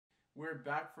We're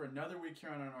back for another week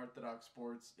here on Unorthodox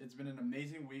Sports. It's been an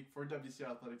amazing week for WC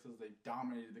Athletics as they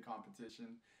dominated the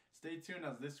competition. Stay tuned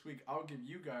as this week I'll give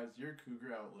you guys your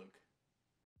Cougar Outlook.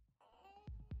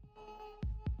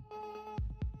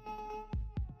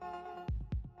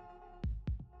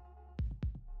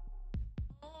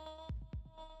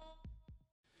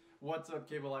 What's up,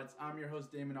 Cableites? I'm your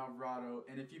host, Damien Alvarado,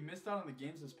 and if you missed out on the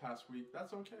games this past week,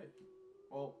 that's okay.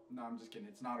 Well, no, I'm just kidding.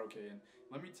 It's not okay, and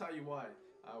let me tell you why.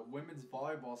 Women's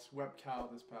volleyball swept Cal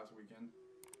this past weekend.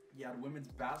 You had women's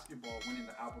basketball winning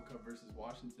the Apple Cup versus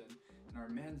Washington, and our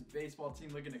men's baseball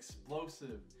team looking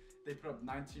explosive. They put up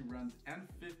 19 runs and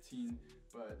 15,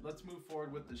 but let's move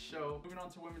forward with the show. Moving on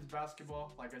to women's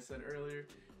basketball, like I said earlier,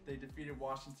 they defeated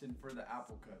Washington for the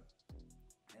Apple Cup.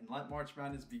 And let March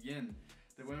Madness begin.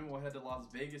 The women will head to Las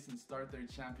Vegas and start their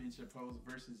championship hopes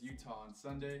versus Utah on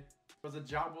Sunday. It was a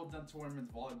job well done to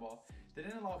women's volleyball. They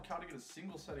didn't allow Cal to get a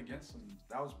single set against them.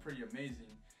 That was pretty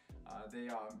amazing.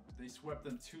 They swept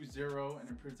them 2-0 and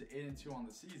improved to 8-2 on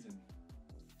the season.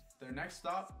 Their next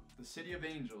stop, the City of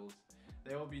Angels.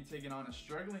 They will be taking on a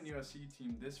struggling USC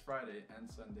team this Friday and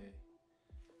Sunday.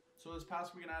 So this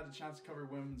past weekend I had the chance to cover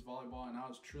women's volleyball, and I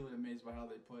was truly amazed by how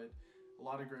they played. A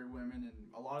lot of great women, and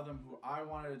a lot of them who I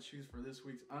wanted to choose for this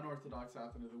week's Unorthodox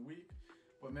Athlete of the Week.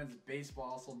 But men's baseball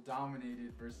also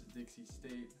dominated versus Dixie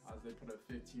State as they put up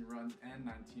 15 runs and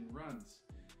 19 runs.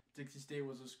 Dixie State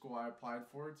was a school I applied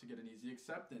for to get an easy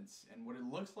acceptance, and what it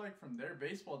looks like from their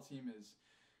baseball team is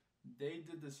they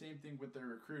did the same thing with their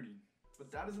recruiting.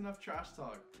 But that is enough trash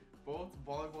talk. Both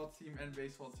volleyball team and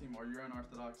baseball team are your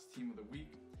Unorthodox Team of the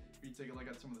Week. If you take a look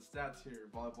at some of the stats here,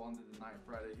 volleyball ended the night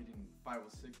Friday hitting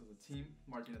 506 as a team,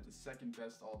 marking it the second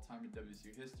best all-time in WSU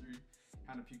history.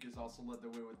 Hannah Pukas also led the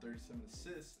way with 37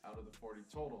 assists out of the 40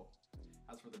 total.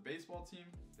 As for the baseball team,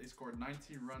 they scored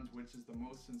 19 runs, which is the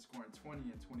most since scoring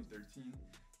 20 in 2013.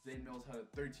 Zane Mills had a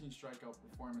 13 strikeout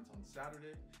performance on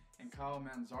Saturday, and Kyle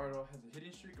Manzardo has a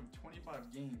hitting streak of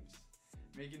 25 games,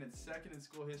 making it second in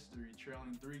school history,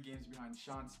 trailing 3 games behind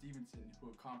Sean Stevenson,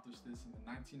 who accomplished this in the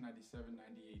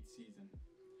 1997-98 season.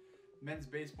 Men's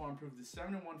baseball improved to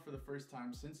 7-1 for the first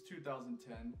time since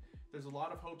 2010. There's a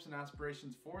lot of hopes and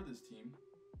aspirations for this team.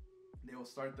 They will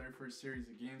start their first series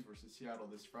of games versus Seattle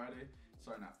this Friday,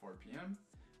 starting at 4 p.m.,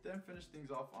 then finish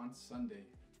things off on Sunday.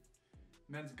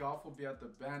 Men's golf will be at the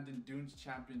Bandon Dunes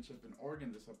Championship in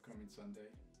Oregon this upcoming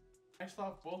Sunday. Next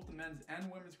off, both the men's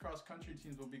and women's cross-country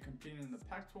teams will be competing in the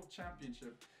Pac-12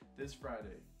 Championship this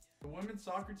Friday. The women's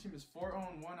soccer team is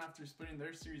 4-0-1 after splitting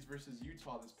their series versus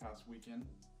Utah this past weekend.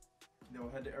 They will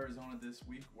head to Arizona this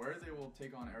week, where they will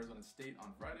take on Arizona State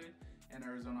on Friday and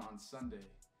Arizona on Sunday.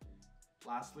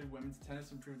 Lastly, women's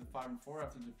tennis improved to 5-4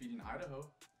 after defeating Idaho.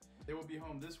 They will be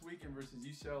home this weekend versus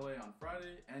UCLA on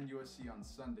Friday and USC on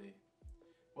Sunday.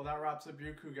 Well, that wraps up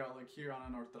your Coug Outlook here on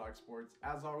Unorthodox Sports.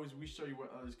 As always, we show you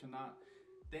what others cannot.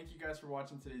 Thank you guys for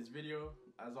watching today's video.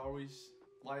 As always,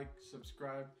 like,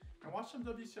 subscribe, and watch some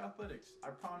WC Athletics. I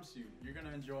promise you, you're going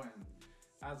to enjoy them.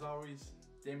 As always,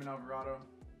 Damien Alvarado,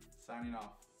 signing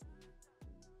off.